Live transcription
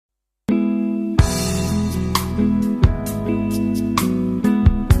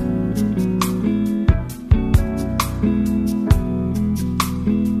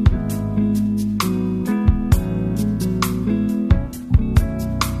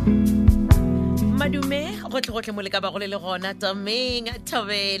Madume go tle mo le ka ba go le gona tameng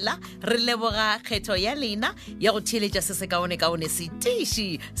thabela re leboga kgetho ya lena ya go theeletša se se kaone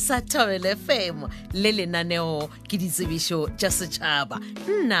setiši sa Thobela FM le lenaneo ke ditsebišo tša setšhaba.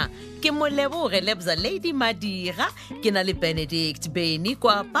 Nna ke moleboge Lebza Lady Madira ke na le Benedict Beni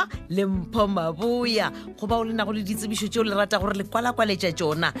Kwapa le Mpho Mabuya go ba o lena go le ditsebišo tšeo le rata gore le kwala-kwaletša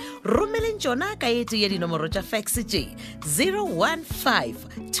tšona romeleng tšona ka ete ya dinomoro tša fax tše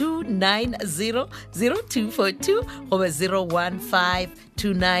 015-290-0242 goba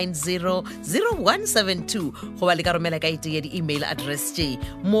 015-290-0172 goba le ka romela ka ete ya di-email address tše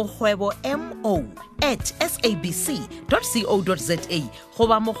mokgwebo mo@sabc.co.za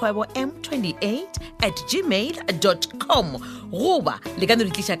goba mokgwebo m28@gmail.com goba le ka no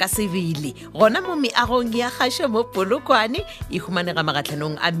di tliša ka sebele gona mo meagong ya kgašo mo Polokwane e humanega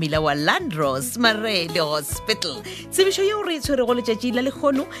magatlhanong a mmila wa Landros Marele Hospital. Tsebišo yeo re tshwere go letšatši la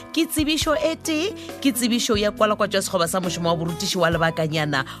lekgono ke tsebišo e tee ke tsebišo ya kwalakwatšwa sekgoba sa mošomo wa borutiši wa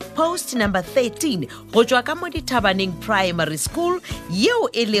lebakanyana post number 13 go tšwa ka mo Dithabaneng Primary School yeo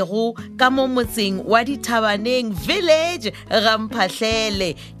e lego ka mo motseng wa Dithabaneng Village ga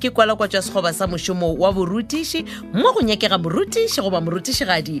Mphahlele. Ke kwalakwatšwa sekgoba sa mošomo wa borutiši mo go nyakega morutiši goba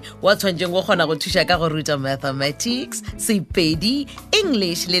morutišigadi wa tshwantseng go kgona go thuša ka go ruta mathematics, Sepedi,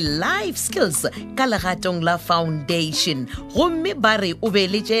 English le life skills ka legatong la foundation. Gomme ba re o be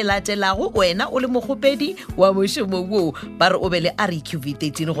le tše latelago wena o le mogopedi wa mošomo woo ba re o be le REQV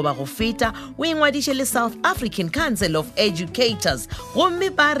 13 goba go feta o engwadiše le South African Council of Educators. Gomme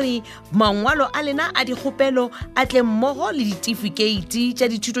ba re mangwalo a lena a dikgopelo a tle mmogo le ditefikeiti tša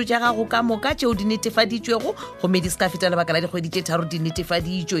dithuto tša gago ka moka tšeo di netefaditšwego gomme di ska feta lebaka la dikgwedi tše tharo di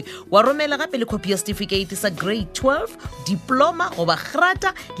netefaditšwe. Wa romela gape le copy ya certificate sa grade 12 diploma goba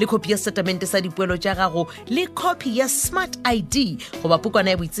grata le copy ya settlement sa dipoelo tša gago le copy ya smart ID goba pukwana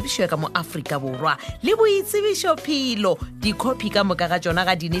ya boitsebišo ka mo Afrika Borwa le boitsebišo philo di-copy ka moka ga tšona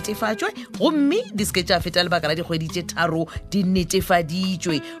ga di netefatšwe gomme di ske tša feta lebaka la dikgwedi tše tharo di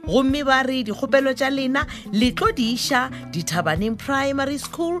netefaditšwe. Gomme ba re dikgopelo tša lena le tlo di iša Dithabaneng Primary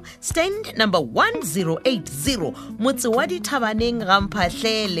School stand number 1080 motse wa Dithabaneng ga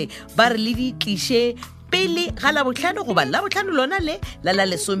Mphahlele ba re le di tliše pele ga Labohlano goba Labohlano lona le la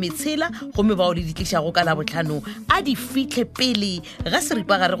lesometshela gomme ba o le ditlišago ka Labohlano a di fitlhe pele ga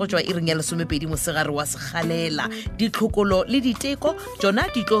seripa gare go tšwa iring ya lesomepedi mosegare wa sekgalela. Ditlhokolo le diteko tšona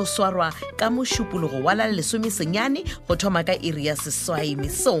di tlo swarwa ka mošupologo wa la lesomesenyane go thoma ka iri ya seswai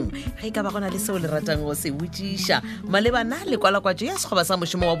mesong. Ge e ka ba gona le seo le ratang go se botšiša malebana le kwalakwatšo ya sekgoba sa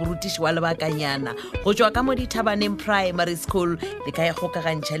mošomo wa borutiši wa lebakanyana go tšwa ka mo Dithabaneng Primary School le ka ya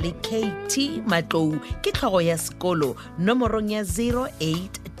kgokagantšha le KT Matlou ke tlhogo ya sekolo nomorong ya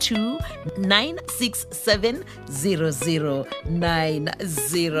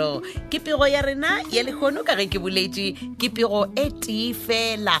 0829670090. ke pego ya rena ya lekgono ka ge ke boletše ke pego e tee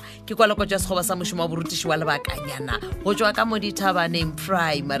fela ke kwalakwatšwa sekgoba sa mošomo wa borutiši wa lebakanyana go tšwa ka mo Dithabaneng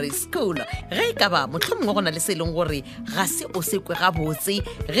Primary School. Ge e ka ba mohlomongwe go na le se leng gore ga se o sekwe gabotse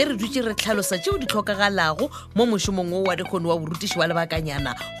ge re dutše re tlhalosa tšeo di tlhokagalago mo mošomong wo wa dikgono wa borutiši wa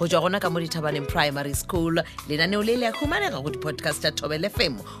lebakanyana go tšwa gona ka mo Dithabaneng Primary School. Lenaneo le le a humanega go di-podcast tša Thobela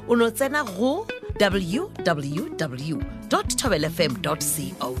FM o no tsena go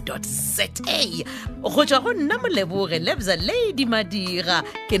www.thobelafm.co.za go tšwa go nna moleboge Lebza Lady Madira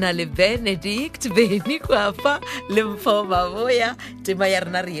ke na le Benedict Beni Kwapa le Mpho Mabuya. Tema ya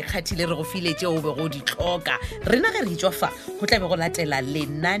rena re ikgathile re go file tšeo o be go di tlhoka. Rena ge re tšwa fa go tlabe go latela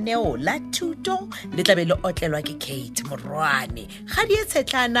lenaneo la thuto le tlabe le otlelwa ke Kate Morwane. Ga di e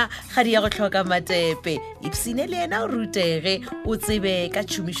tshetlana ga di ya go tlhoka matepe ipsine le yena o rutege o tsebe ka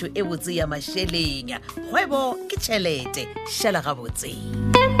tšhomišo e botse ya mašeleng. Kgwebo ke tšhelete šala gabotse.